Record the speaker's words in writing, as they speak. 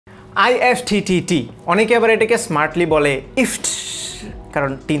IFTTT অনেকে আবার এটাকে স্মার্টলি বলে ইফট,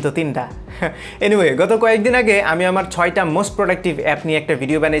 কারণ তিন তো তিনটা। এনিওয়ে, গত কয়েকদিন আগে আমি আমার 6টা মোস্ট প্রোডাক্টিভ অ্যাপ নিয়ে একটা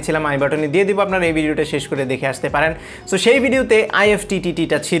ভিডিও বানিয়েছিলাম। আই বাটনে দিয়ে দিব, আপনারা এই ভিডিওটা শেষ করে দেখে আসতে পারেন। সো সেই ভিডিওতে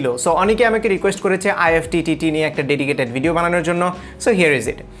IFTTTটা ছিল। সো অনেকে আমাকে রিকোয়েস্ট করেছে IFTTT নিয়ে একটা ডেডিকেটেড ভিডিও বানানোর জন্য। So here is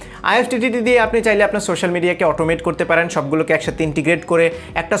it. IFTTT দিয়ে আপনি চাইলে আপনার সোশ্যাল মিডিয়াকে অটোমেট করতে পারেন, সবগুলোকে একসাথে ইন্টিগ্রেট করে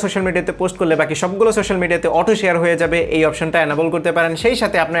একটা সোশ্যাল মিডিয়াতে পোস্ট করলে বাকি সবগুলো সোশ্যাল মিডিয়াতে অটো শেয়ার হয়ে যাবে। এই অপশনটা এনাবল করতে পারেন। সেই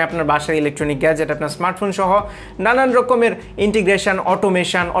সাথে আপনি আপনার বাসার ইলেকট্রনিক গ্যাজেট, আপনার স্মার্টফোন সহ নানান রকমের ইন্টিগ্রেশন,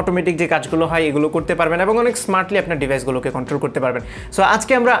 অটোমেশন, অটোমেটিক যে কাজগুলো হয় এগুলো করতে পারবেন এবং অনেক স্মার্টলি আপনার ডিভাইসগুলোকে কন্ট্রোল করতে পারবেন। সো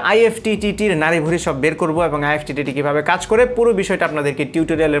আজকে আমরা IFTTTর নারী ভুরি সব বের করব এবং IFTTT কীভাবে কাজ করে পুরো বিষয়টা আপনাদেরকে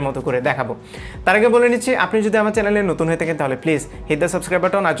টিউটোরিয়ালের মতো করে দেখাবো। তার আগে বলে নিচ্ছি, আপনি যদি আমার চ্যানেলে নতুন হয়ে থাকেন তাহলে please hit the subscribe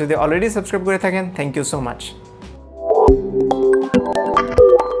button, আর যদি অলরেডি সাবস্ক্রাইব করে থাকেন থ্যাংক ইউ সো মাচ।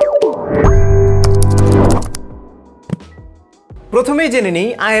 প্রথমেই জেনে নিই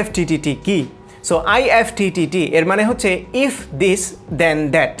IFTTT কি। সো IFTTT এর মানে হচ্ছে if this then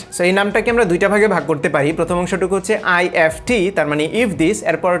that. So এই নামটাকে আমরা দুইটা ভাগে ভাগ করতে পারি। প্রথম অংশটুকু হচ্ছে IFT, তার মানে ইফ দিস,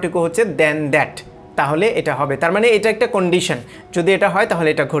 এর পরটুকু হচ্ছে দেন দ্যাট, তাহলে এটা হবে। তার মানে এটা একটা কন্ডিশন, যদি এটা হয় তাহলে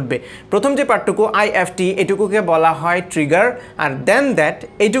এটা ঘটবে। প্রথম যে পার্টটুকু IFT, এটুকুকে বলা হয় ট্রিগার, আর দেন দ্যাট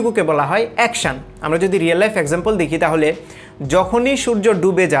এইটুকুকে বলা হয় অ্যাকশান। আমরা যদি রিয়েল লাইফ এক্সাম্পল দেখি তাহলে যখনই সূর্য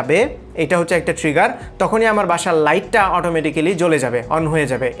ডুবে যাবে, এটা হচ্ছে একটা ট্রিগার, তখনই আমার বাসার লাইটটা অটোমেটিক্যালি জ্বলে যাবে, অন হয়ে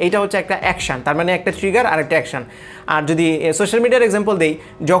যাবে। এইটা হচ্ছে একটা অ্যাকশান, তার মানে একটা ট্রিগার আর একটা অ্যাকশান। আর যদি সোশ্যাল মিডিয়ার এক্সাম্পল দেই,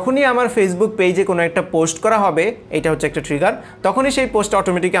 যখনই আমার ফেসবুক পেজে কোনো একটা পোস্ট করা হবে, এটা হচ্ছে একটা ট্রিগার, তখনই সেই পোস্ট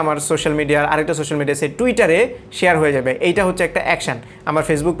অটোমেটিক আমার সোশ্যাল মিডিয়ার আরেকটা সোশ্যাল মিডিয়া সে টুইটারে শেয়ার হয়ে যাবে। এইটা হচ্ছে একটা অ্যাকশান। আমার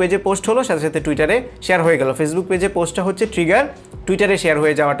ফেসবুক পেজে পোস্ট হলো, সাথে সাথে টুইটারে শেয়ার হয়ে গেল। ফেসবুক পেজে পোস্টটা হচ্ছে ট্রিগার, টুইটারে শেয়ার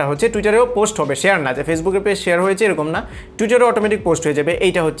হয়ে যাওয়াটা হচ্ছে, টুইটারেও পোস্ট হবে, শেয়ার না, যে ফেসবুকের পেজ শেয়ার হয়েছে এরকম না, টুইটারে অটোমেটিক পোস্ট হয়ে যাবে।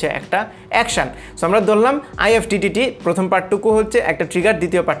 এইটা হচ্ছে একটা অ্যাকশান। সো আমরা ধরলাম IFTTT প্রথম পার্টটুকু হচ্ছে একটা ট্রিগার,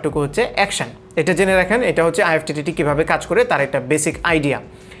 দ্বিতীয় পার্টটুকু হচ্ছে অ্যাকশান। এটা জেনে রাখেন, এটা হচ্ছে IFTTT কীভাবে কাজ করে তার একটা বেসিক আইডিয়া।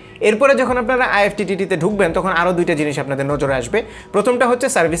 এরপরে যখন আপনারা IFTTTতে ঢুকবেন তখন আরও দুইটা জিনিস আপনাদের নজরে আসবে। প্রথমটা হচ্ছে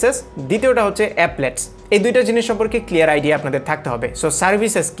সার্ভিসেস, দ্বিতীয়টা হচ্ছে অ্যাপলেটস। এই দুইটা জিনিস সম্পর্কে ক্লিয়ার আইডিয়া আপনাদের থাকতে হবে। সো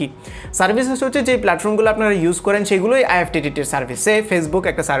সার্ভিসেস কি? সার্ভিসেস হচ্ছে যে প্ল্যাটফর্মগুলো আপনারা ইউজ করেন সেগুলোই IFTTTর সার্ভিস। সে ফেসবুক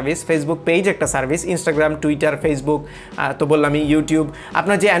একটা সার্ভিস, ফেসবুক পেজ একটা সার্ভিস, ইনস্টাগ্রাম, টুইটার, ফেসবুক, তো বললাম ইউটিউব,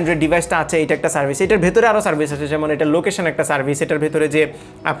 আপনার যে অ্যান্ড্রয়েড ডিভাইসটা আছে এটা একটা সার্ভিস। এটার ভেতরে আরও সার্ভিস আছে, যেমন এটা লোকেশন একটা সার্ভিস, এটার ভেতরে যে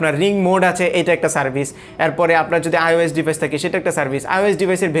আপনার রিং মোড আছে এটা একটা সার্ভিস। এরপরে আপনার যদি iOS ডিভাইস থাকে সেটা একটা সার্ভিস। iOS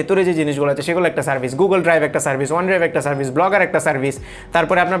ডিভাইসের ভেতরে যে জিনিসগুলো আছে সেগুলো একটা সার্ভিস। গুগল ড্রাইভ একটা সার্ভিস, ওয়ান ড্রাইভ একটা সার্ভিস, ব্লগার একটা সার্ভিস।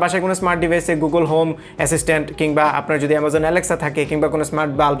 তারপরে আপনার বাসায় কোনো স্মার্ট ডিভাইসে গুগল হোম অ্যাসিস্ট্যান্ট, কিংবা আপনার যদি অ্যামাজন অ্যালেক্সা থাকে, কিংবা কোনো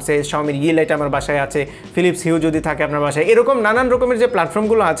স্মার্ট বাল্ব, সে শাওমির ই লাইট আমার বাসায় আছে, ফিলিপস হিউ যদি থাকে আপনার বাসায়, এরকম নানান রকমের যে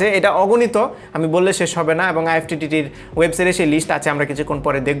প্ল্যাটফর্মগুলো আছে এটা অগণিত, আমি বললে শেষ হবে না। এবং IFTTTর ওয়েবসাইটে সেই লিস্ট আছে, আমরা কিছুক্ষণ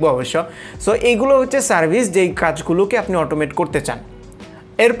পরে দেখবো অবশ্য। সো এইগুলো হচ্ছে সার্ভিস, যেই কাজগুলোকে আপনি অটোমেট করতে চান।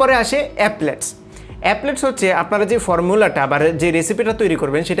 এরপরে আসে অ্যাপলেটস। অ্যাপলেটস হচ্ছে আপনারা যে ফর্মুলাটা বা যে রেসিপিটা তৈরি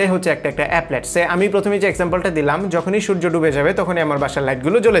করবেন সেটাই হচ্ছে একটা অ্যাপলেট। সে আমি প্রথমে যে এক্সাম্পলটা দিলাম, যখনই সূর্য ডুবে যাবে তখনই আমার বাসার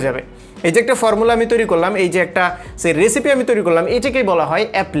লাইটগুলো জ্বলে যাবে। এই যে একটা ফর্মুলা আমি তৈরি করলাম, এই যে একটা সে রেসিপি আমি তৈরি করলাম, এটাকেই বলা হয়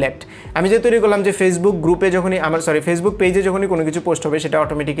অ্যাপলেট। আমি যে তৈরি করলাম যে ফেসবুক গ্রুপে যখনই ফেসবুক পেজে যখনই কোনো কিছু পোস্ট হবে সেটা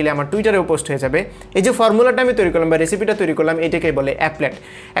অটোমেটিক্যালি আমার টুইটারেও পোস্ট হয়ে যাবে। এই যে ফর্মুলাটা আমি তৈরি করলাম বা রেসিপিটা তৈরি করলাম, এটাকেই বলে অ্যাপলেট।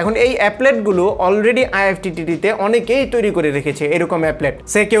 এখন এই অ্যাপলেটগুলো অলরেডি IFTTTতে অনেকেই তৈরি করে রেখেছে। এরকম অ্যাপলেট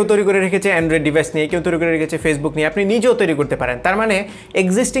সে কেউ তৈরি করে রেখেছে অ্যান্ড্রয়েড ডিভাইস নিয়ে, কেউ তৈরি করে রেখেছে ফেসবুক নিয়ে, আপনি নিজেও তৈরি করতে পারেন। তার মানে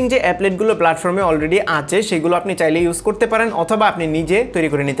এক্সিস্টিং যে অ্যাপলেটগুলো প্ল্যাটফর্মে অলরেডি আছে সেগুলো আপনি চাইলে ইউজ করতে পারেন, অথবা আপনি নিজে তৈরি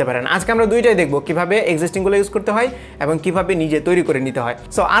করে নিতে পারেন। আজকে আমরা দুইটাই দেখবো, কিভাবে এক্সিস্টিংগুলো ইউজ করতে হয় এবং কিভাবে নিজে তৈরি করে নিতে হয়।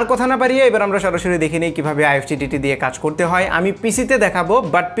 সো আর কথা না বাড়িয়ে এবার আমরা সরাসরি দেখে নিই কিভাবে IFTTT দিয়ে কাজ করতে হয়। আমি পিসিতে দেখাবো,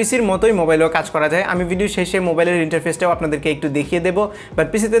 বাট পিসির মতোই মোবাইলেও কাজ করা যায়। আমি ভিডিও শেষে মোবাইলের ইন্টারফেসটাও আপনাদেরকে একটু দেখিয়ে দেবো, বাট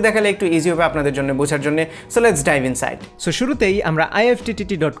পিসিতে দেখালে একটু ইজি হবে আপনাদের জন্য বোঝার জন্য। So let's dive inside. So শুরুতেই আমরা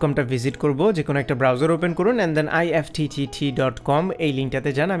IFTTT.comটা ভিজিট করবো। যে কোনো একটা ব্রাউজার ওপেন করুন অ্যান্ড দেন IFTTT.com এই লিঙ্কটাতে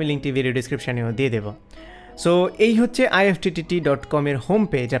যান। আমি লিঙ্কটি ভিডিও ডিসক্রিপশানেও দিয়ে দেবো। সো এই হচ্ছে IFTTT.com এর হোম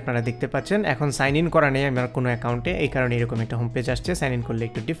পেজ, আপনারা দেখতে পাচ্ছেন। এখন সাইন ইন করা নেই আমার কোনো অ্যাকাউন্টে, এই কারণে এরকম একটা হোম পেজ আসছে। সাইন ইন করলে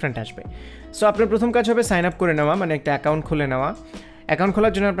একটু ডিফারেন্ট আসবে। সো আপনার প্রথম কাজ হবে সাইন আপ করে নেওয়া, মানে একটা অ্যাকাউন্ট খুলে নেওয়া। অ্যাকাউন্ট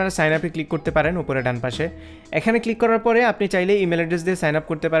খোলার জন্য আপনারা সাইন আপে ক্লিক করতে পারেন উপরে ডান পাশে। এখানে ক্লিক করার পরে আপনি চাইলে ইমেল অ্যাড্রেস দিয়ে সাইন আপ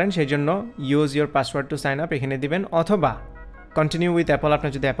করতে পারেন, সেই জন্য use your password two sign up এখানে দিবেন, অথবা কন্টিনিউ উইথ অ্যাপল,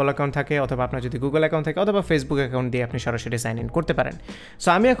 আপনার যদি অ্যাপল অ্যাকাউন্ট থাকে, অথবা আপনার যদি গুগল অ্যাকাউন্ট থাকে, অথবা ফেসবুক অ্যাকাউন্ট দিয়ে আপনি সরাসরি সাইন ইন করতে পারেন। সো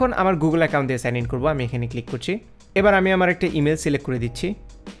আমি এখন আমার গুগল অ্যাকাউন্ট দিয়ে সাইন ইন করবো। আমি এখানে ক্লিক করছি। এবার আমি আমার একটা ইমেল সিলেক্ট করে দিচ্ছি।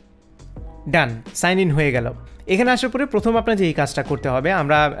 ডান, সাইন ইন হয়ে গেল। এখানে আসার পরে প্রথম আপনার যে এই কাজটা করতে হবে,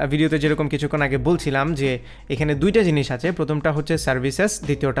 আমরা ভিডিওতে যেরকম কিছুক্ষণ আগে বলছিলাম যে এখানে দুইটা জিনিস আছে, প্রথমটা হচ্ছে সার্ভিসেস,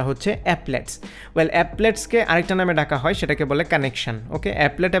 দ্বিতীয়টা হচ্ছে অ্যাপলেটস। অ্যাপলেটসকে আরেকটা নামে ডাকা হয়, সেটাকে বলে কানেকশন। ওকে,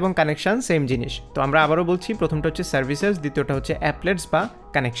 অ্যাপলেট এবং কানেকশন সেম জিনিস। তো আমরা আবারও বলছি, প্রথমটা হচ্ছে সার্ভিসেস, দ্বিতীয়টা হচ্ছে অ্যাপলেটস বা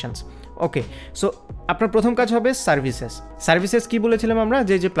কানেকশনস। ওকে, সো আপনার প্রথম কাজ হবে সার্ভিসেস। সার্ভিসেস কি বলেছিলাম আমরা,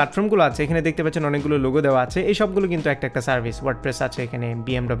 যে প্ল্যাটফর্মগুলো আছে এখানে দেখতে পাচ্ছেন অনেকগুলো লোগো দেওয়া আছে, এই সবগুলো কিন্তু একটা একটা সার্ভিস। ওয়ার্ডপ্রেস আছে, এখানে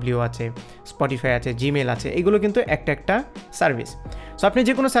BMW আছে, স্পটিফাই আছে, জিমেল আছে, এগুলো কিন্তু একটা একটা সার্ভিস। সো আপনি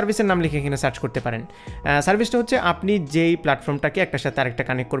যে কোনো সার্ভিসের নাম লিখে এখানে সার্চ করতে পারেন। সার্ভিসটা হচ্ছে আপনি যেই প্ল্যাটফর্মটাকে একটার সাথে আরেকটা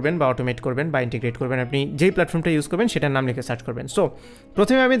কানেক্ট করবেন বা অটোমেট করবেন বা ইন্টিগ্রেট করবেন, আপনি যেই প্ল্যাটফর্মটা ইউজ করবেন সেটার নাম লিখে সার্চ করবেন। সো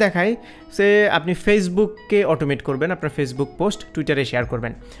প্রথমে আমি দেখাই, সে আপনি ফেসবুককে অটোমেট করবেন, আপনার ফেসবুক পোস্ট টুইটারে শেয়ার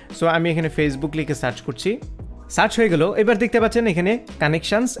করবেন। সো আমি এখানে ফেসবুক লিখে সার্চ করছি, সার্চ হয়ে গেল। এবার দেখতে পাচ্ছেন এখানে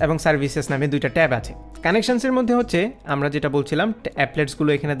কানেকশনস এবং সার্ভিসেস নামে দুইটা ট্যাব আছে। কানেকশনসের মধ্যে হচ্ছে আমরা যেটা বলছিলাম, অ্যাপলেটসগুলো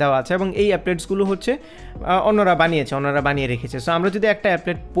এখানে দেওয়া আছে এবং এই অ্যাপলেটসগুলো হচ্ছে অন্যরা বানিয়েছে, অন্যরা বানিয়ে রেখেছে। সো আমরা যদি একটা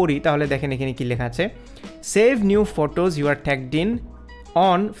অ্যাপলেট পড়ি তাহলে দেখেন এখানে কি লেখা আছে, save new photos you R tagged in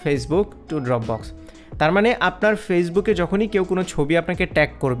on Facebook two Dropbox. তার মানে আপনার ফেসবুকে যখনই কেউ কোনো ছবি আপনাকে ট্যাগ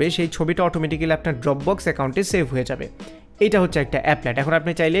করবে, সেই ছবিটা অটোমেটিক্যালি আপনার ড্রপবক্স অ্যাকাউন্টে সেভ হয়ে যাবে। এটা হচ্ছে একটা অ্যাপলেট। এখন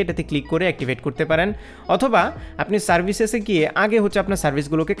আপনি চাইলে এটাতে ক্লিক করে অ্যাক্টিভেট করতে পারেন, অথবা আপনি সার্ভিসেসে গিয়ে আগে হচ্ছে আপনার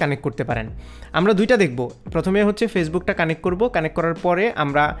সার্ভিসগুলোকে কানেক্ট করতে পারেন। আমরা দুইটা দেখব, প্রথমে হচ্ছে ফেসবুকটা কানেক্ট করব, কানেক্ট করার পরে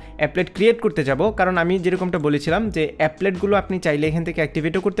আমরা অ্যাপলেট ক্রিয়েট করতে যাব, কারণ আমি যেরকমটা বলেছিলাম যে অ্যাপলেটগুলো আপনি চাইলে এখান থেকে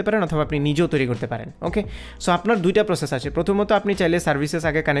অ্যাক্টিভেটও করতে পারেন অথবা আপনি নিজেও তৈরি করতে পারেন। ওকে, সো আপনার দুইটা প্রসেস আছে। প্রথমত আপনি চাইলে সার্ভিসেস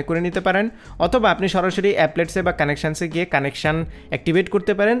আগে কানেক্ট করে নিতে পারেন, অথবা আপনি সরাসরি অ্যাপলেটসে বা কানেকশানসে গিয়ে কানেকশান অ্যাক্টিভেট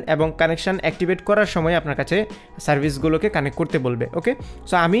করতে পারেন এবং কানেকশান অ্যাক্টিভেট করার সময় আপনার কাছে সার্ভিসগুলোকে কানেক্ট করতে বলবে। ওকে,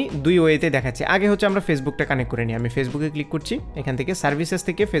 সো আমি দুই ওয়েতে দেখাচ্ছি। আগে হচ্ছে আমরা ফেসবুকটা কানেক্ট করে নিই। আমি ফেসবুকে ক্লিক করছি, এখান থেকে সার্ভিসেস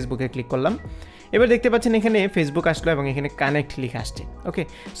থেকে ফেসবুকে ক্লিক করলাম। এবার দেখতে পাচ্ছেন এখানে ফেসবুক আসলো এবং এখানে কানেক্ট লিখে আসছে। ওকে,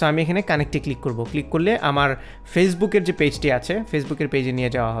 সো আমি এখানে কানেক্টে ক্লিক করব। ক্লিক করলে আমার ফেসবুকের যে পেজটি আছে, ফেসবুকের পেজে নিয়ে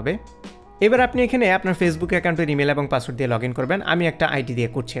যাওয়া হবে। এবার আপনি এখানে আপনার ফেসবুক অ্যাকাউন্টের ইমেল এবং পাসওয়ার্ড দিয়ে লগ ইন করবেন। আমি একটা আইডি দিয়ে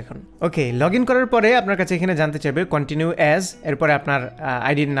করছি এখন। ওকে, লগ ইন করার পরে আপনার কাছে এখানে জানতে চাইবে কন্টিনিউ অ্যাজ, এরপরে আপনার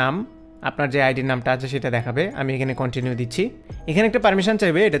আইডির নাম, আপনার যে আইডির নামটা আছে সেটা দেখাবে। আমি এখানে কন্টিনিউ দিচ্ছি। এখানে একটা পারমিশন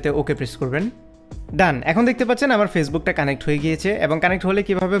চাইবে, এটাতে ওকে প্রেস করবেন। ডান। এখন দেখতে পাচ্ছেন আমার ফেসবুকটা কানেক্ট হয়ে গিয়েছে এবং কানেক্ট হলে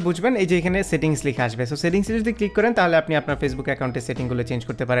কীভাবে বুঝবেন, এই যে এখানে সেটিংস লিখে আসবে। সো সেটিংসে যদি ক্লিক করেন তাহলে আপনি আপনার ফেসবুক অ্যাকাউন্টের সেটিংগুলো চেঞ্জ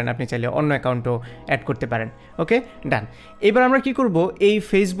করতে পারেন, আপনি চাইলে অন্য অ্যাকাউন্টও অ্যাড করতে পারেন। ওকে, ডান। এবার আমরা কি করব, এই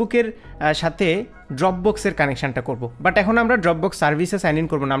ফেসবুকের সাথে ড্রপবক্সের কানেকশানটা করব। বাট এখন আমরা ড্রপবক্স সার্ভিসে সাইন ইন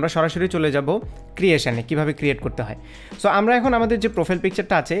করবো না, আমরা সরাসরি চলে যাব ক্রিয়েশনে, কীভাবে ক্রিয়েট করতে হয়। সো আমরা এখন আমাদের যে প্রোফাইল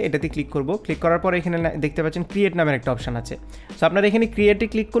পিকচারটা আছে এটাতে ক্লিক করব। ক্লিক করার পর এখানে দেখতে পাচ্ছেন ক্রিয়েট নামের একটা অপশান আছে। সো আপনারা এখানে ক্রিয়েটে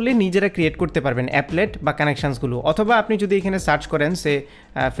ক্লিক করলে নিজেরা ক্রিয়েট করতে পারবেন অ্যাপলেট বা কানেকশানসগুলো, অথবা আপনি যদি এখানে সার্চ করেন, সে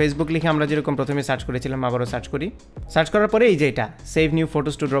ফেসবুক লিখে আমরা যেরকম প্রথমে সার্চ করেছিলাম আবারও সার্চ করি। সার্চ করার পরে এই যে এটা save new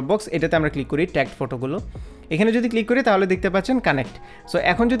photos two Dropbox, এটাতে আমরা ক্লিক করি, ট্যাগড ফটোগুলো। এখানে যদি ক্লিক করি তাহলে দেখতে পাচ্ছেন কানেক্ট। সো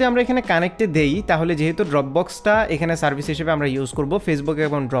এখন যদি আমরা এখানে কানেক্টে দেই তাহলে যেহেতু ড্রপবক্সটা এখানে সার্ভিস হিসেবে আমরা ইউজ করব, ফেসবুক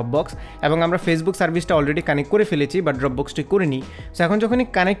এবং ড্রপবক্স, এবং আমরা ফেসবুক সার্ভিসটা অলরেডি কানেক্ট করে ফেলেছি বা ড্রপবক্সটি করে নিই। সো এখন যখনই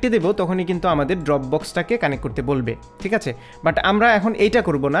কানেক্টে দেবো তখনই কিন্তু আমাদের ড্রপবক্সটাকে কানেক্ট করতে বলবে, ঠিক আছে। বাট আমরা এখন এইটা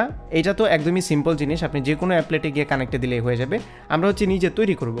করব না, এইটা তো একদমই সিম্পল জিনিস, আপনি যে কোনো অ্যাপলেটে গিয়ে কানেক্টে দিলেই হয়ে যাবে। আমরা হচ্ছে নিজে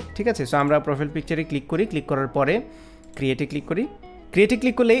তৈরি করব, ঠিক আছে। সো আমরা প্রোফাইল পিকচারে ক্লিক করি, ক্লিক করার পরে ক্রিয়েটে ক্লিক করি। ক্রিয়েটে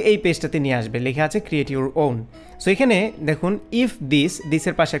ক্লিক করলেই এই পেজটাতে নিয়ে আসবে, লেখা আছে ক্রিয়েট ইউর ওন। সো এখানে দেখুন ইফ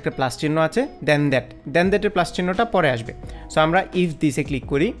দিসের পাশে একটা প্লাস চিহ্ন আছে, দেন দ্যাটের প্লাস চিহ্নটা পরে আসবে। সো আমরা ইফ দিসে ক্লিক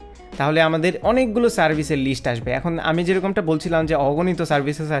করি, তাহলে আমাদের অনেকগুলো সার্ভিসের লিস্ট আসবে। এখন আমি যেরকমটা বলছিলাম যে অগণিত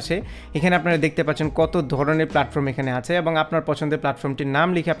সার্ভিসেস আসে, এখানে আপনারা দেখতে পাচ্ছেন কত ধরনের প্ল্যাটফর্ম এখানে আছে, এবং আপনার পছন্দের প্ল্যাটফর্মটির নাম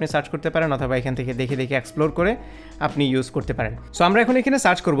লিখে আপনি সার্চ করতে পারেন, অথবা এখান থেকে দেখে দেখে এক্সপ্লোর করে আপনি ইউজ করতে পারেন। সো আমরা এখন এখানে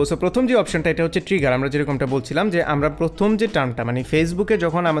সার্চ করবো। সো প্রথম যে অপশনটা এটা হচ্ছে ট্রিগার। আমরা যেরকমটা বলছিলাম যে আমরা প্রথম যে টার্মটা, মানে ফেসবুকে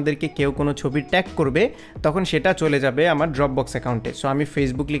যখন আমাদেরকে কেউ কোনো ছবি ট্যাগ করবে তখন সেটা চলে যাবে আমার ড্রপবক্স অ্যাকাউন্টে। সো আমি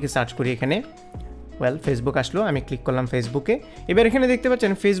ফেসবুক লিখে সার্চ করি, এখানে ফেসবুক আসলো, আমি ক্লিক করলাম ফেসবুকে। এবার এখানে দেখতে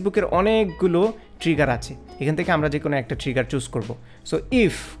পাচ্ছেন ফেসবুকের অনেকগুলো ট্রিগার আছে, এখান থেকে আমরা যে কোনো একটা ট্রিগার চুজ করব। সো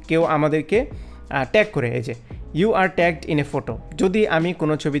ইফ কেউ আমাদেরকে ট্যাগ করে, এই যে you R tagged in a photo, যদি আমি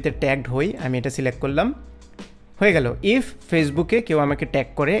কোনো ছবিতে ট্যাগড হই, আমি এটা সিলেক্ট করলাম, হয়ে গেল। ইফ ফেসবুকে কেউ আমাকে ট্যাগ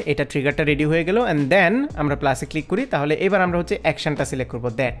করে, এটা ট্রিগারটা রেডি হয়ে গেল। অ্যান্ড দেন আমরা প্লাসে ক্লিক করি, তাহলে এবার আমরা হচ্ছে অ্যাকশনটা সিলেক্ট করবো,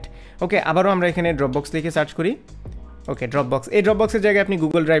 দ্যাট। ওকে, আবারও আমরা এখানে ড্রপবক্স লিখে সার্চ করি। ওকে, ড্রপবক্স, এই ড্রপবক্সের জায়গায় আপনি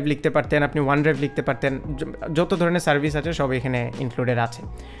গুগল ড্রাইভ লিখতে পারতেন, আপনি ওয়ান ড্রাইভ লিখতে পারতেন, যত ধরনের সার্ভিস আছে সব এখানে ইনক্লুডেড আছে।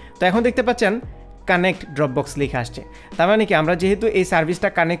 তো এখন দেখতে পাচ্ছেন কানেক্ট ড্রপবক্স লেখা আসছে। তার মানে কি আমরা যেহেতু এই সার্ভিসটা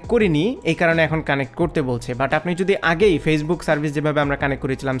কানেক্ট করিনি এই কারণে এখন কানেক্ট করতে বলছে। বাট আপনি যদি আগেই ফেসবুক সার্ভিস যেভাবে আমরা কানেক্ট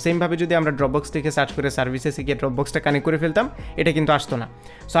করেছিলাম সেমভাবে যদি আমরা ড্রপবক্স থেকে সার্চ করে সার্ভিসে গিয়ে ড্রপবক্সটা কানেক্ট করে ফেলতাম এটা কিন্তু আসতো না।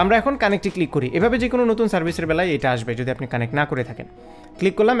 সো আমরা এখন কানেক্টে ক্লিক করি। এভাবে যে কোনো নতুন সার্ভিসের বেলায় এটা আসবে যদি আপনি কানেক্ট না করে থাকেন।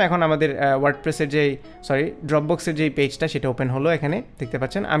 ক্লিক করলাম, এখন আমাদের ওয়ার্ডপ্রেসের ড্রপবক্সের যেই পেজটা সেটা ওপেন হলো। এখানে দেখতে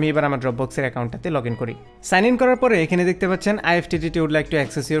পাচ্ছেন আমি এবার আমার ড্রপবক্সের অ্যাকাউন্টটাতে লগ ইন করি। সাইন ইন করার পরে এখানে দেখতে পাচ্ছেন IFTTT would like to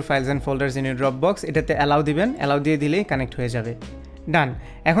access your files and folders in your Dropbox, এটাতে অ্যালাউ দিবেন, অ্যালাউ দিয়ে দিলেই কানেক্ট হয়ে যাবে। ডান।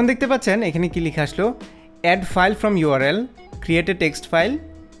 এখন দেখতে পাচ্ছেন এখানে কি লেখা আসলো, add file from URL, create a text file,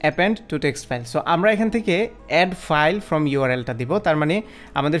 append to text file. So আমরা এখান থেকে অ্যাড ফাইল ফ্রম URLটা দিব। তার মানে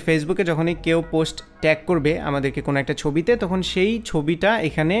আমাদের ফেসবুকে যখনই কেউ পোস্ট ট্যাগ করবে আমাদেরকে কোনো একটা ছবিতে, তখন সেই ছবিটা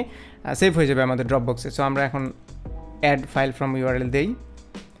এখানে সেভ হয়ে যাবে আমাদের ড্রপবক্সে। সো আমরা এখন অ্যাড ফাইল ফ্রম URL দেই।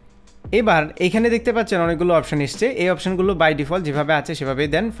 এবার এখানে দেখতে পাচ্ছেন অনেকগুলো অপশন এসছে, এই অপশনগুলো বাই ডিফল্ট যেভাবে আছে সেভাবেই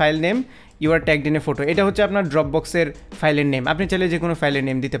দেন। File name your tagged in a photo, এটা হচ্ছে আপনার ড্রপবক্সের ফাইলের নেম, আপনি চাইলে যে কোনো ফাইলের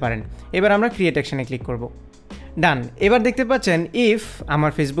নেম দিতে পারেন। এবার আমরা ক্রিয়েট অ্যাকশনে ক্লিক করব। ডান। এবার দেখতে পাচ্ছেন ইফ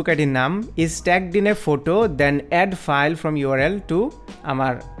আমার ফেসবুক আইডির নাম is tagged in a photo then add file from URL two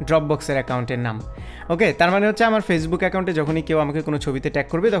আমার ড্রপবক্সের অ্যাকাউন্টের নাম। ওকে, তার মানে হচ্ছে আমার ফেসবুক অ্যাকাউন্টে যখনই কেউ আমাকে কোনো ছবিতে ট্যাগ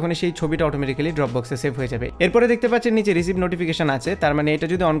করবে তখনই সেই ছবিটা অটোমেটিক্যালি ড্রপবক্সে সেভ হয়ে যাবে। এরপরে দেখতে পাচ্ছেন নিচে রিসিভ নোটিফিকেশন আছে, তার মানে এটা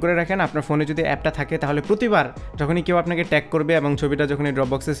যদি অন করে রাখেন আপনার ফোনে যদি অ্যাপটা থাকে তাহলে প্রতিবার যখনই কেউ আপনাকে ট্যাগ করবে এবং ছবিটা যখনই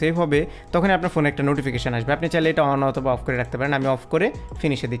ড্রপবক্সে সেভ হবে তখনই আপনার ফোনে একটা নোটিফিকেশন আসবে। আপনি চাইলে এটা অন অথবা অফ করে রাখতে পারেন। আমি অফ করে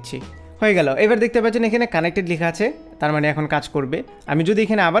ফিনিশে দিচ্ছি। হয়ে গেল। এবার দেখতে পাচ্ছেন এখানে কানেক্টেড লেখা আছে, তার মানে এখন কাজ করবে। আমি যদি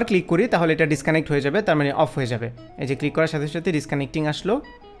এখানে আবার ক্লিক করি তাহলে এটা ডিসকানেক্ট হয়ে যাবে, তার মানে অফ হয়ে যাবে। এই যে ক্লিক করার সাথে সাথে ডিসকানেক্টিং আসলো,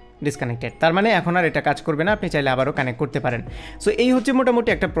 ডিসকানেক্টেড, তার মানে এখন আর এটা কাজ করবে না, আপনি চাইলে আবারও কানেক্ট করতে পারেন। সো এই হচ্ছে মোটামুটি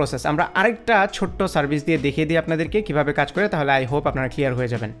একটা প্রসেস। আমরা আরেকটা ছোট্ট সার্ভিস দিয়ে দেখিয়ে দিই আপনাদেরকে কীভাবে কাজ করে, তাহলে আই হোপ আপনারা ক্লিয়ার হয়ে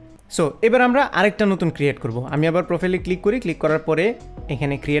যাবেন। সো এবার আমরা আরেকটা নতুন ক্রিয়েট করব। আমি আবার প্রোফাইলে ক্লিক করি, ক্লিক করার পরে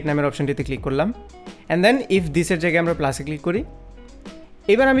এখানে ক্রিয়েট নামের অপশনটিতে ক্লিক করলাম, অ্যান্ড দেন ইফ দিসের জায়গায় আমরা প্লাসে ক্লিক করি।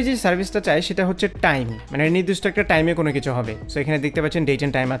 এবার আমি যে সার্ভিসটা চাই সেটা হচ্ছে টাইম, মানে নির্দিষ্ট একটা টাইমে কোনো কিছু হবে। সো এখানে দেখতে পাচ্ছেন ডেট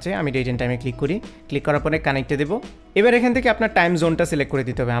অ্যান্ড টাইম আছে, আমি ডেট অ্যান্ড টাইমে ক্লিক করি। ক্লিক করার পরে কানেক্টে দেবো। এবার এখান থেকে আপনার টাইম জোনটা সিলেক্ট করে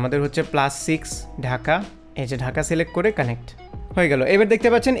দিতে হবে। আমাদের হচ্ছে +6 ঢাকা, এই যে ঢাকা সিলেক্ট করে কানেক্ট হয়ে গেল। এবার দেখতে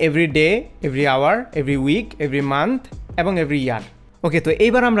পাচ্ছেন every day, every hour, every week, every month এবং এভরি ইয়ার। ওকে, তো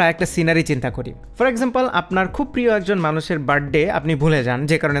এইবার আমরা একটা সিনারি চিন্তা করি। ফর এক্সাম্পল, আপনার খুব প্রিয় একজন মানুষের বার্থডে আপনি ভুলে যান,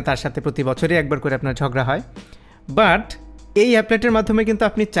 যে কারণে তার সাথে প্রতি বছরই একবার করে আপনার ঝগড়া হয়। বাট এই অ্যাপলেটের মাধ্যমে কিন্তু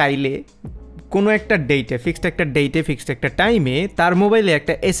আপনি চাইলে কোনো একটা ডেটে, ফিক্সড একটা টাইমে তার মোবাইলে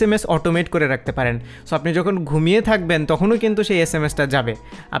একটা SMS অটোমেট করে রাখতে পারেন। সো আপনি যখন ঘুমিয়ে থাকবেন তখনও কিন্তু সেই SMSটা যাবে।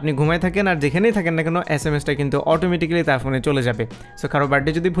 আপনি ঘুমায় থাকেন আর যেখানেই থাকেন না কেন SMSটা কিন্তু অটোমেটিক্যালি তার ফোনে চলে যাবে। সো কারো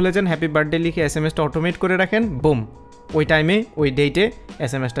বার্থডে যদি ভুলে যান, হ্যাপি বার্থডে লিখে SMSটা অটোমেট করে রাখেন, বুম, ওই টাইমে ওই ডেটে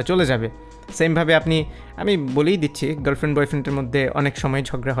SMSটা চলে যাবে। সেমভাবে আমি বলেই দিচ্ছি, গার্লফ্রেন্ড বয়ফ্রেন্ডের মধ্যে অনেক সময়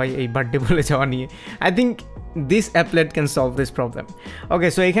ঝগড়া হয় এই বার্থডে বলে যাওয়া নিয়ে। I think this applet can solve this problem. Okay,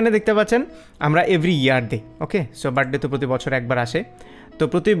 so এখানে দেখতে পাচ্ছেন আমরা এভরি ইয়ার দিই। ওকে, সো বার্থডে তো প্রতি বছর একবার আসে, তো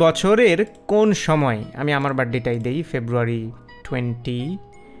প্রতি বছরের কোন সময় আমি আমার বার্থডেটাই দিই, February 20,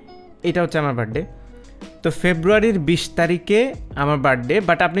 এটা হচ্ছে আমার বার্থডে। তো ফেব্রুয়ারির 20 তারিখে আমার বার্থডে,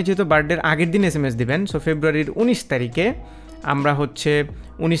 বাট আপনি যেহেতু বার্থডের আগের দিন SMS দিবেন, সো ফেব্রুয়ারির 19 তারিখে আমরা হচ্ছে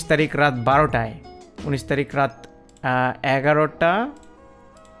 19 তারিখ রাত 12টায়, 19 তারিখ রাত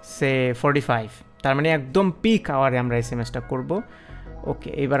 11:45, তার মানে একদম পিক আওয়ারে আমরা SMSটা করব। ওকে,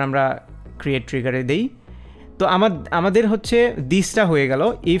 এবার আমরা ক্রিয়েট ট্রিগারে দেই। তো আমাদের হচ্ছে দিসটা হয়ে গেল,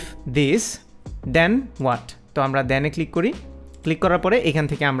 ইফ দিস দেন হোয়াট। তো আমরা দেনে ক্লিক করি। ক্লিক করার পরে এখান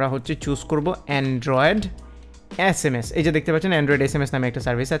থেকে আমরা হচ্ছে চুজ করব অ্যান্ড্রয়েড SMS। এই যে দেখতে পাচ্ছেন অ্যান্ড্রয়েড SMS নামে একটা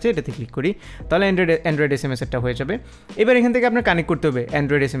সার্ভিস আছে, এটাতে ক্লিক করি, তাহলে অ্যান্ড্রয়েড SMS একটা হয়ে যাবে। এবার এখান থেকে আপনার কানেক্ট করতে হবে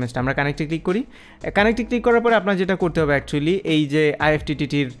অ্যান্ড্রয়েড SMSটা। আমরা কানেক্টে ক্লিক করি। কানেক্টে ক্লিক করার পরে আপনার যেটা করতে হবে অ্যাকচুয়ালি এই যে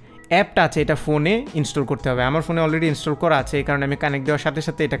IFTTTর অ্যাপটা আছে এটা ফোনে ইনস্টল করতে হবে। আমার ফোনে অলরেডি ইনস্টল করা আছে, এই কারণে আমি কানেক্ট দেওয়ার সাথে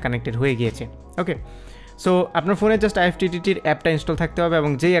সাথে এটা কানেক্টেড হয়ে গিয়েছে। ওকে, সো আপনার ফোনে জাস্ট IFTTTর অ্যাপটা ইনস্টল থাকতে হবে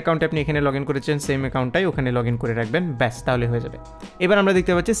এবং যেই অ্যাকাউন্টে আপনি এখানে লগ ইন করেছেন সেম অ্যাকাউন্টটাই ওখানে লগ ইন করে রাখবেন, ব্যাস, তাহলে হয়ে যাবে। এবার আমরা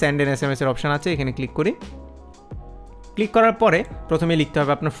দেখতে পাচ্ছি সেন্ড এন SMS এর অপশন আছে, এখানে ক্লিক করি। ক্লিক করার পরে প্রথমে লিখতে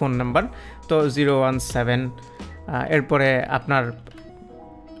হবে আপনার ফোন নাম্বার, তো 017, এরপরে আপনার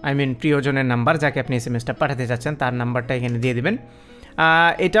প্রিয়জনের নাম্বার যাকে আপনি SMSটা পাঠাতে চাচ্ছেন তার নাম্বারটা এখানে দিয়ে দেবেন।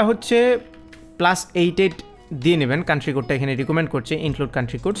 এটা হচ্ছে +88 দিয়ে নেবেন। কান্ট্রি কোডটা এখানে রিকমেন্ড করছে, include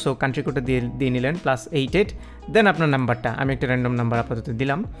country code, so country কোডটা দিয়ে নিলেন +88, দেন আপনার নাম্বারটা, আমি একটা র্যান্ডম নাম্বার আপাতত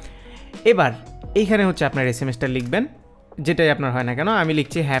দিলাম। এবার এইখানে হচ্ছে আপনার SMSটা লিখবেন, যেটাই আপনার হয় না কেন। আমি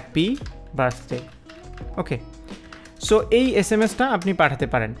লিখছি হ্যাপি বার্থডে। ওকে, সো এই এসএমএসটা আপনি পাঠাতে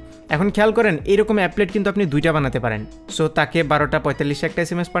পারেন। এখন খেয়াল করেন এইরকম অ্যাপলেট কিন্তু আপনি 2টা বানাতে পারেন। সো তাকে 12:45 একটা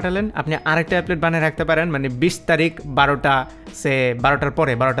এসএমএস পাঠালেন, আপনি আরেকটা অ্যাপলেট বানিয়ে রাখতে পারেন, মানে 20 তারিখ 12টার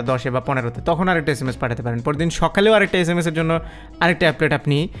পরে 12:10 বা 15তে তখন আরেকটা এসএমএস পাঠাতে পারেন। পরদিন সকালেও আরেকটা এসএমএসের জন্য আরেকটা অ্যাপলেট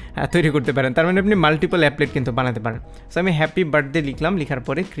আপনি তৈরি করতে পারেন। তার মানে আপনি মাল্টিপল অ্যাপলেট কিন্তু বানাতে পারেন। সো আমি হ্যাপি বার্থডে লিখলাম, লিখার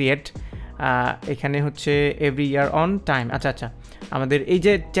পরে ক্রিয়েট, এখানে হচ্ছে এভরি ইয়ার অন টাইম। আচ্ছা আমাদের এই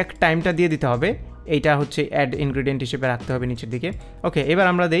যে চেক টাইমটা দিয়ে দিতে হবে, এইটা হচ্ছে অ্যাড ইনগ্রিডিয়েন্ট হিসেবে রাখতে হবে নিচের দিকে। ওকে, এবার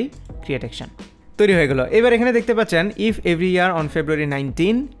আমরা দেই ক্রিয়েট অ্যাকশন, তৈরি হয়ে গেল। এবার এখানে দেখতে পাচ্ছেন if every year on February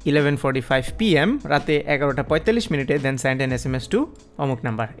 19 11:45 PM রাতে 11:45 দেন সেন্ড এন এসএমএস টু অমুক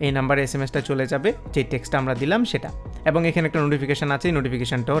নাম্বার। এই নাম্বারে এসএমএসটা চলে যাবে, যে টেক্সটটা আমরা দিলাম সেটা, এবং এখানে একটা নোটিফিকেশান আছে, এই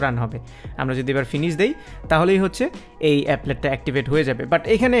নোটিফিকেশানটাও রান হবে। আমরা যদি এবার ফিনিশ দেই তাহলেই হচ্ছে এই অ্যাপলেটটা অ্যাক্টিভেট হয়ে যাবে। বাট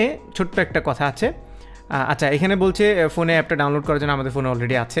এখানে ছোট্ট একটা কথা আছে। আচ্ছা, এখানে বলছে ফোনে অ্যাপটা ডাউনলোড করার জন্য আমাদের ফোনে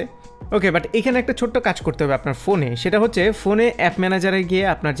অলরেডি আছে। ওকে, বাট এখানে একটা ছোট্ট কাজ করতে হবে আপনার ফোনে, সেটা হচ্ছে ফোনে অ্যাপ ম্যানেজারে গিয়ে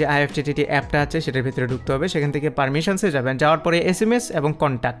আপনার যে IFTTT অ্যাপটা আছে সেটার ভিতরে ঢুকতে হবে। সেখান থেকে পারমিশনসে যাবেন, যাওয়ার পরে এসএমএস এবং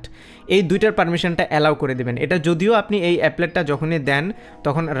কন্ট্যাক্ট এই দুইটার পারমিশনটা অ্যালাউ করে দেবেন। এটা যদিও আপনি এই অ্যাপলেটটা যখনই দেন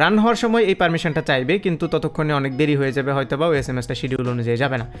তখন রান হওয়ার সময় এই পারমিশনটা চাইবে, কিন্তু ততক্ষণে অনেক দেরি হয়ে যাবে, হয়তো বা ওই এসএমএসটা শিডিউল অনুযায়ী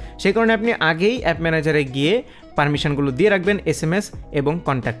যাবে না। সেই কারণে আপনি আগেই অ্যাপ ম্যানেজারে গিয়ে পারমিশনগুলো দিয়ে রাখবেন এসএমএস এবং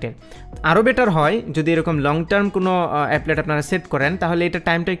কন্ট্যাক্টের। আরও বেটার হয় যদি এরকম লং টার্ম কোনো অ্যাপলেট আপনারা সেট করেন, তাহলে এটা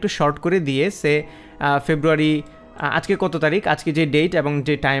টাইমটা একটু শর্ট করে দিয়ে সে ফেব্রুয়ারি, আজকে কত তারিখ, আজকে যে ডেট এবং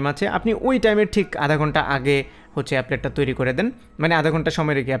যে টাইম আছে আপনি ওই টাইমের ঠিক আধা ঘন্টা আগে হচ্ছে অ্যাপলেটটা তৈরি করে দেন, মানে আধা ঘন্টা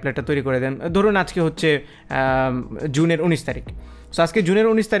সময় রেখে অ্যাপলেটটা তৈরি করে দেন। ধরুন আজকে হচ্ছে জুনের 19 তারিখ। সো আজকে জুনের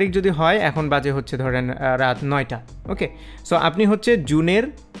 19 তারিখ যদি হয়, এখন বাজে হচ্ছে ধরেন রাত 9টা। ওকে, সো আপনি হচ্ছে জুনের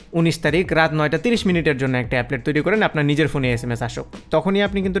 19 তারিখ রাত 9:30 জন্য একটা অ্যাপলেট তৈরি করেন, আপনার নিজের ফোনে এসএমএস আসুক। তখনই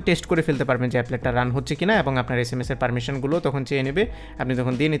আপনি কিন্তু টেস্ট করে ফেলতে পারবেন যে অ্যাপলেটটা রান হচ্ছে কিনা, এবং আপনার এসএমএসের পারমিশনগুলো তখন চেয়ে নেবে, আপনি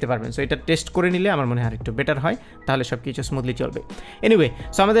তখন দিয়ে নিতে পারবেন। সো এটা টেস্ট করে নিলে আমার মনে হয় আরেকটু বেটার হয়, তাহলে সব কিছু স্মুথলি চলবে। এনিওয়ে,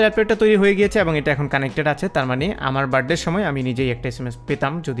 সো আমাদের অ্যাপলেটটা তৈরি হয়ে গিয়েছে এবং এটা এখন কানেক্টেড আছে। তার মানে আমার বার্থডের সময় আমি নিজেই একটা এসএমএস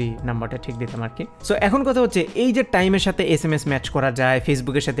পেতাম যদি নাম্বারটা ঠিক দিতাম আর কি। সো এখন কথা হচ্ছে এই যে টাইমের সাথে এসএমএস ম্যাচ করা যায়,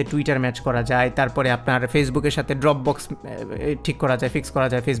 ফেসবুকের সাথে টুইটার ম্যাচ করা যায়, তারপরে আপনার ফেসবুকের সাথে ড্রপবক্স ঠিক করা যায়, ফিক্স করা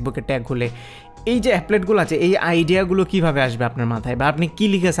যায় ফেসবুকের ট্যাগ খুলে। এই যে অ্যাপলেটগুলো আছে, এই আইডিয়াগুলো কিভাবে আসবে আপনার মাথায়, বা আপনি কী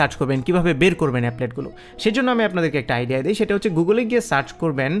লিখে সার্চ করবেন, কিভাবে বের করবেন অ্যাপলেটগুলো, সেজন্য আমি আপনাদেরকে একটা আইডিয়া দিই। সেটা হচ্ছে গুগলে গিয়ে সার্চ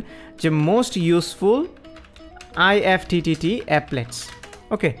করবেন যে মোস্ট ইউজফুল IFTTT অ্যাপলেটস।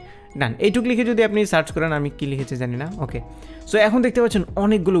 ওকে, ডান। এইটুকু লিখে যদি আপনি সার্চ করেন, আমি কি লিখেছি জানি না। ওকে, সো এখন দেখতে পাচ্ছেন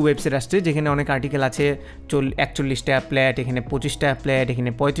অনেকগুলো ওয়েবসাইট আসছে, যেখানে অনেক আর্টিকেল আছে, 41টা অ্যাপলেট, এখানে 25টা অ্যাপলেট,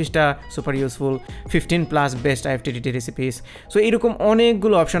 এখানে 35টা super useful, 15+ best IFTTT recipes. So এরকম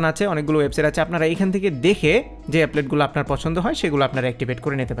অনেকগুলো অপশন আছে, অনেকগুলো ওয়েবসাইট আছে। আপনারা এখান থেকে দেখে যে অ্যাপলেটগুলো আপনার পছন্দ হয় সেগুলো আপনারা অ্যাক্টিভেট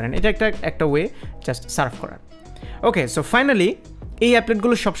করে নিতে পারেন। এটা একটা ওয়ে জাস্ট সার্ভ করার। ওকে, সো ফাইনালি এই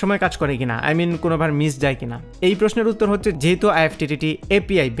অ্যাপলেটগুলো সবসময় কাজ করে কিনা, কোনোবার মিস যায় কিনা, এই প্রশ্নের উত্তর হচ্ছে যেহেতু IFTTT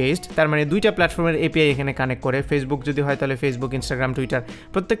API বেসড, তার মানে দুইটা প্ল্যাটফর্মের API এখানে কানেক্ট করে। ফেসবুক যদি হয় তাহলে ফেসবুক, ইনস্টাগ্রাম, টুইটার,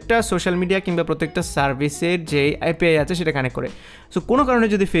 প্রত্যেকটা সোশ্যাল মিডিয়া কিংবা প্রত্যেকটা সার্ভিসের যে API আছে সেটা কানেক্ট করে। সো কোনো কারণে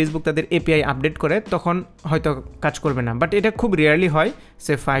যদি ফেসবুক তাদের API আপডেট করে তখন হয়তো কাজ করবে না, বাট এটা খুব রেয়ারলি হয়,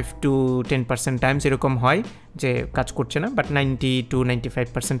 সে 5 to 10% টাইমস এরকম হয় যে কাজ করছে না, বাট 90 to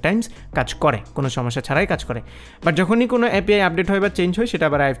 95% টাইমস কাজ করে, কোনো সমস্যা ছাড়াই কাজ করে। বাট যখনই কোনো API আপডেট হয় বা চেঞ্জ হয়, সেটা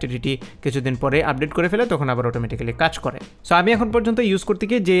আবার IFTTT কিছুদিন পরে আপডেট করে ফেলে, তখন আবার অটোমেটিক্যালি কাজ করে। সো আমি এখন পর্যন্ত ইউজ করতে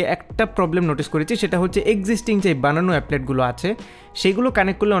গিয়ে যে একটা প্রবলেম নোটিস করেছি, সেটা হচ্ছে এক্সিস্টিং যে বানানো অ্যাপলেটগুলো আছে সেগুলো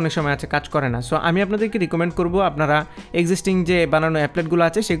কানেক্ট করলে অনেক সময় আছে কাজ করে না। সো আমি আপনাদেরকে রিকমেন্ড করবো আপনারা এক্সিস্টিং যে বানানো অ্যাপলেটগুলো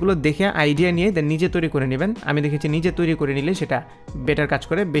আছে সেগুলো দেখে আইডিয়া নিয়ে দেন নিজে তৈরি করে নেবেন। আমি দেখেছি নিজে তৈরি করে নিলে সেটা বেটার কাজ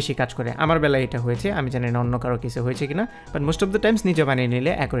করে, বেশি কাজ করে। আমার বেলায় এটা হয়েছে, আমি জানি না অন্য কারো কিছু হয়েছে কিনা, but most of the Times নিজে বানিয়ে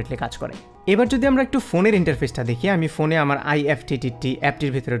নিলে অ্যাকুরেটলি কাজ করে। এবার যদি আমরা একটু ফোনের ইন্টারফেসটা দেখি, আমি ফোনে আমার IFTTT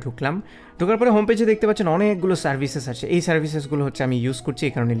অ্যাপটির ভিতরে ঢুকলাম। ঢোকার পরে হোম পেজে দেখতে পাচ্ছেন অনেকগুলো সার্ভিসেস আছে। এই সার্ভিসেসগুলো হচ্ছে আমি ইউজ করছি,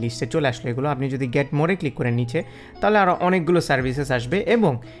 এই কারণে লিস্টে চলে আসলো এগুলো। আপনি যদি গেট মোরে ক্লিক করেন নিচে, তাহলে আরও অনেকগুলো সার্ভিসেস আসবে,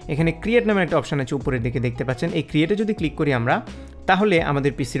 এবং এখানে ক্রিয়েট নামের একটা অপশন আছে উপরের দিকে দেখতে পাচ্ছেন। এই ক্রিয়েটে যদি ক্লিক করি আমরা, তাহলে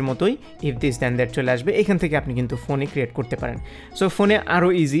আমাদের পিসির মতোই ইফ দিস দেন দ্যাট চলে আসবে। এখান থেকে আপনি কিন্তু ফোনে ক্রিয়েট করতে পারেন। সো ফোনে আরও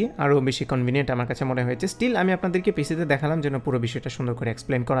ইজি, আরও বেশি কনভিনিয়েন্ট আমার কাছে মনে হয়েছে। স্টিল আমি আপনাদেরকে পিসিতে দেখালাম যেন পুরো বিষয়টা সুন্দর করে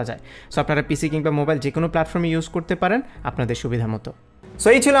এক্সপ্লেন করা যায়। সো আপনারা পিসি কিংবা মোবাইল যে কোনো প্ল্যাটফর্মে ইউজ করতে পারেন আপনাদের সুবিধা মতো। সো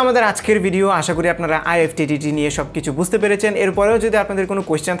এই ছিল আমাদের আজকের ভিডিও। আশা করি আপনারা IFTTT নিয়ে সব কিছু বুঝতে পেরেছেন। এরপরেও যদি আপনাদের কোনো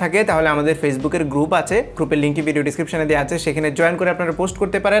কোয়েশ্চেন থাকে, তাহলে আমাদের ফেসবুকের গ্রুপ আছে, গ্রুপের লিঙ্কটি ভিডিও ডিসক্রিপশনে দেওয়া আছে, সেখানে জয়েন করে আপনারা পোস্ট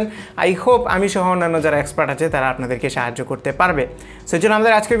করতে পারেন। আই হোপ আমি সহ অন্যান্য যারা এক্সপার্ট আছে তারা আপনাদেরকে সাহায্য করতে পারবে। সো এই জন্য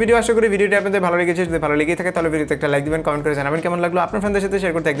আমাদের আজকের ভিডিও, আশা করি ভিডিওটি আপনাদের ভালো লেগেছে। যদি ভালো লেগে থাকে তাহলে ভিডিওতে একটা লাইক দিবেন, কমেন্ট করে জানাবেন কেমন লাগলো, আপনার ফ্রেন্ডদের সাথে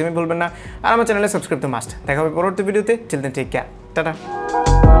শেয়ার করতে একদমই ভুলবেন না। আর আমার চ্যানেলে সাবস্ক্রাইব তো মাস্ট। দেখা হবে পরবর্তী ভিডিওতে। Till then take care, tata.